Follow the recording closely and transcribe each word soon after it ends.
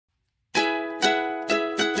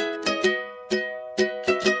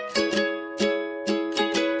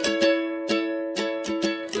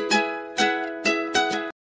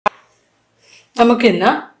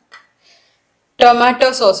നമുക്കിന്ന് tomato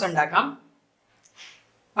sauce ഉണ്ടാക്കാം.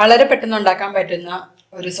 വളരെ പെട്ടെന്ന് ഉണ്ടാക്കാൻ പറ്റുന്ന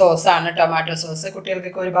ഒരു സോസാണ് ടൊമാറ്റോ സോസ്.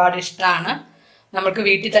 കുട്ടികൾക്കൊക്കെ ഒരുപാട് ഇഷ്ടമാണ്. നമുക്ക്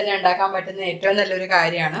വീട്ടിൽ തന്നെ ഉണ്ടാക്കാൻ പറ്റുന്ന ഏറ്റവും നല്ലൊരു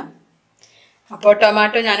കാര്യമാണ്. അപ്പോൾ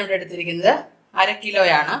ടൊമാറ്റോ ഞാനിവിടെ എടുത്തിരിക്കുന്നത് 1/2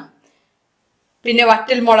 കിലോയാണ്. പിന്നെ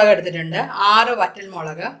വറ്റൽ മുളക് എടുത്തിട്ടുണ്ട്, 6 വറ്റൽ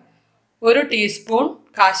മുളക്, 1 ടീസ്പൂൺ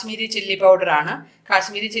കാശ്മീരി ചില്ലി പൗഡറാണ്.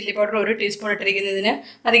 കാശ്മീരി ചില്ലി പൗഡർ 1 ടീസ്പൂൺ ഇട്ടിരിക്കുന്നതിന്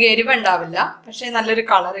അധികം എരിവുണ്ടാവില്ല, പക്ഷേ നല്ലൊരു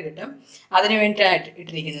കളറ് കിട്ടും. അതിന് വേണ്ടിയിട്ടാണ്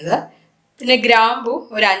ഇട്ടിരിക്കുന്നത്. പിന്നെ ഗ്രാമ്പു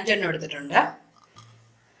ഒരു 5 എണ്ണം എടുത്തിട്ടുണ്ട്,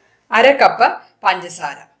 1/2 കപ്പ്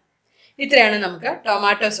പഞ്ചസാര. ഇത്രയാണ് നമുക്ക്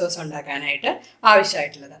ടൊമാറ്റോ സോസ് ഉണ്ടാക്കാനായിട്ട്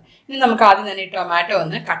ആവശ്യമായിട്ടുള്ളത്. ഇനി നമുക്ക് ആദ്യം തന്നെ ഈ ടൊമാറ്റോ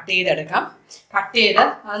ഒന്ന് കട്ട് ചെയ്തെടുക്കാം. കട്ട് ചെയ്ത്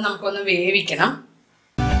അത് നമുക്കൊന്ന് വേവിക്കണം.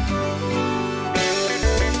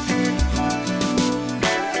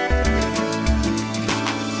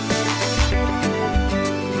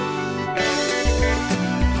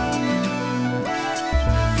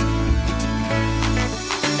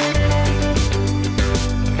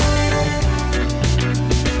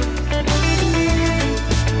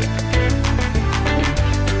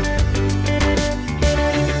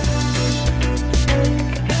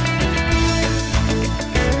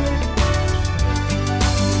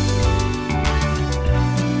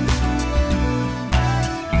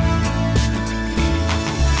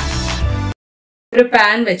 ഒരു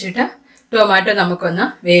പാൻ വെച്ചിട്ട് ടൊമാറ്റോ നമുക്കൊന്ന്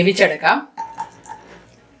വേവിച്ചെടുക്കാം.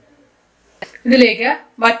 ഇതിലേക്ക്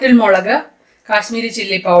വറ്റൽ മുളക്, കാശ്മീരി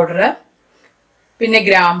ചില്ലി പൗഡർ, പിന്നെ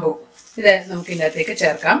ഗ്രാമ്പു, ഇത് നമുക്ക് ഇതിനകത്തേക്ക്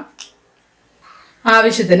ചേർക്കാം.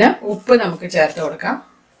 ആവശ്യത്തിന് ഉപ്പ് നമുക്ക് ചേർത്ത് കൊടുക്കാം.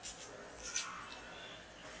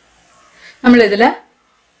 നമ്മളിതിൽ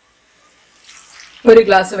 1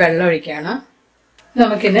 ഗ്ലാസ് വെള്ളം ഒഴിക്കുകയാണ്.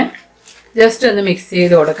 നമുക്കിന് ജസ്റ്റ് ഒന്ന് മിക്സ്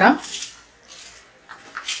ചെയ്ത് കൊടുക്കാം.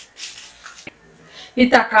 ഈ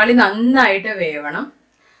തക്കാളി നന്നായിട്ട് വേവണം.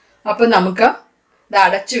 അപ്പോൾ നമുക്ക് ഇത്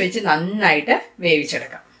അടച്ചു വെച്ച് നന്നായിട്ട്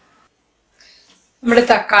വേവിച്ചെടുക്കാം. നമ്മുടെ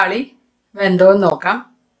തക്കാളി വെന്തോന്ന് നോക്കാം.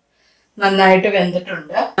 നന്നായിട്ട്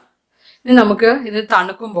വെന്തിട്ടുണ്ട്. ഇനി നമുക്ക് ഇത്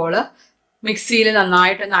തണുക്കുമ്പോൾ മിക്സിയിൽ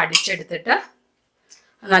നന്നായിട്ടൊന്ന് അടിച്ചെടുത്തിട്ട്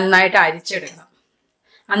നന്നായിട്ട് അരിച്ചെടുക്കണം.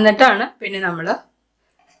 എന്നിട്ടാണ് പിന്നെ നമ്മൾ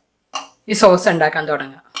ഈ സോസ് ഉണ്ടാക്കാൻ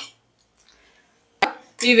തുടങ്ങുക.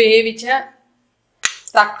 ഈ വേവിച്ച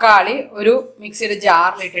തക്കാളി ഒരു മിക്സിയുടെ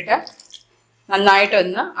ജാറിലിട്ടിട്ട്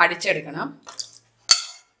നന്നായിട്ടൊന്ന് അടിച്ചെടുക്കണം.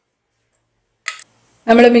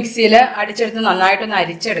 നമ്മൾ മിക്സിയിൽ അടിച്ചെടുത്ത് നന്നായിട്ടൊന്ന്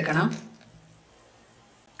അരിച്ചെടുക്കണം.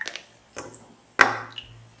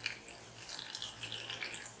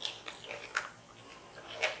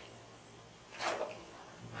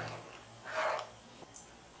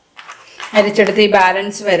 അരിച്ചെടുത്ത് ഈ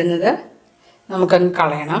ബാലൻസ് വരുന്നത് നമുക്കങ്ങ്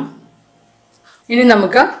കളയണം. ഇനി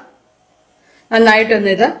നമുക്ക്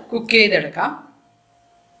നന്നായിട്ടൊന്ന് ഇത് കുക്ക് ചെയ്തെടുക്കാം.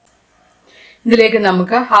 ഇതിലേക്ക്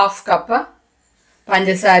നമുക്ക് 1/2 കപ്പ്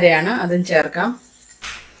പഞ്ചസാരയാണ്, അതും ചേർക്കാം.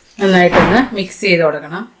 നന്നായിട്ടൊന്ന് മിക്സ് ചെയ്ത്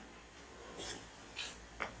കൊടുക്കണം.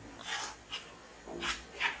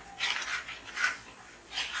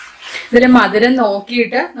 ഇതിൽ മധുരം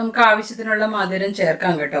നോക്കിയിട്ട് നമുക്ക് ആവശ്യത്തിനുള്ള മധുരം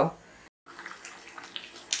ചേർക്കാം കേട്ടോ.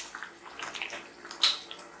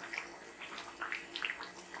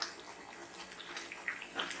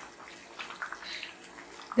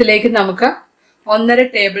 ഇതിലേക്ക് നമുക്ക് 1.5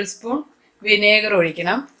 ടേബിൾ സ്പൂൺ വിനേഗർ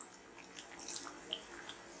ഒഴിക്കണം.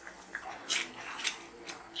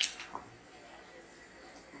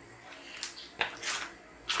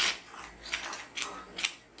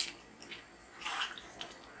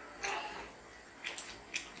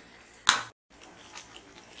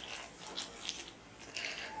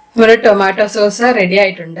 നമ്മുടെ ടൊമാറ്റോ സോസ് റെഡി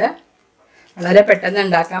ആയിട്ടുണ്ട്. വളരെ പെട്ടെന്ന്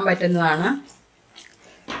ഉണ്ടാക്കാൻ പറ്റുന്നതാണ്.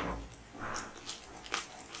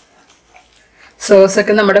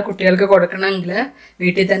 സോസൊക്കെ നമ്മുടെ കുട്ടികൾക്ക് കൊടുക്കണമെങ്കിൽ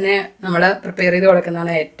വീട്ടിൽ തന്നെ നമ്മൾ പ്രിപ്പയർ ചെയ്ത്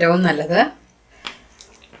കൊടുക്കുന്നതാണ് ഏറ്റവും നല്ലത്.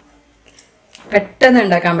 പെട്ടെന്ന്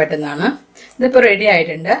ഉണ്ടാക്കാൻ പറ്റുന്നതാണ്. ഇതിപ്പോൾ റെഡി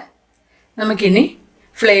ആയിട്ടുണ്ട്. നമുക്കിനി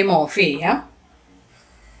ഫ്ലെയിം ഓഫ് ചെയ്യാം.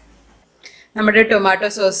 നമ്മുടെ ടൊമാറ്റോ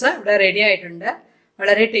സോസ് ഇവിടെ റെഡി ആയിട്ടുണ്ട്.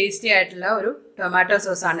 വളരെ ടേസ്റ്റി ആയിട്ടുള്ള ഒരു ടൊമാറ്റോ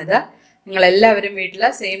സോസാണിത്. നിങ്ങളെല്ലാവരും വീട്ടിൽ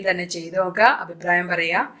സെയിം തന്നെ ചെയ്ത് നോക്കുക, അഭിപ്രായം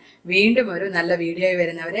പറയുക. വീണ്ടും ഒരു നല്ല വീഡിയോ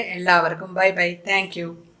വരുന്നവരെ എല്ലാവർക്കും ബൈ ബൈ. Thank you.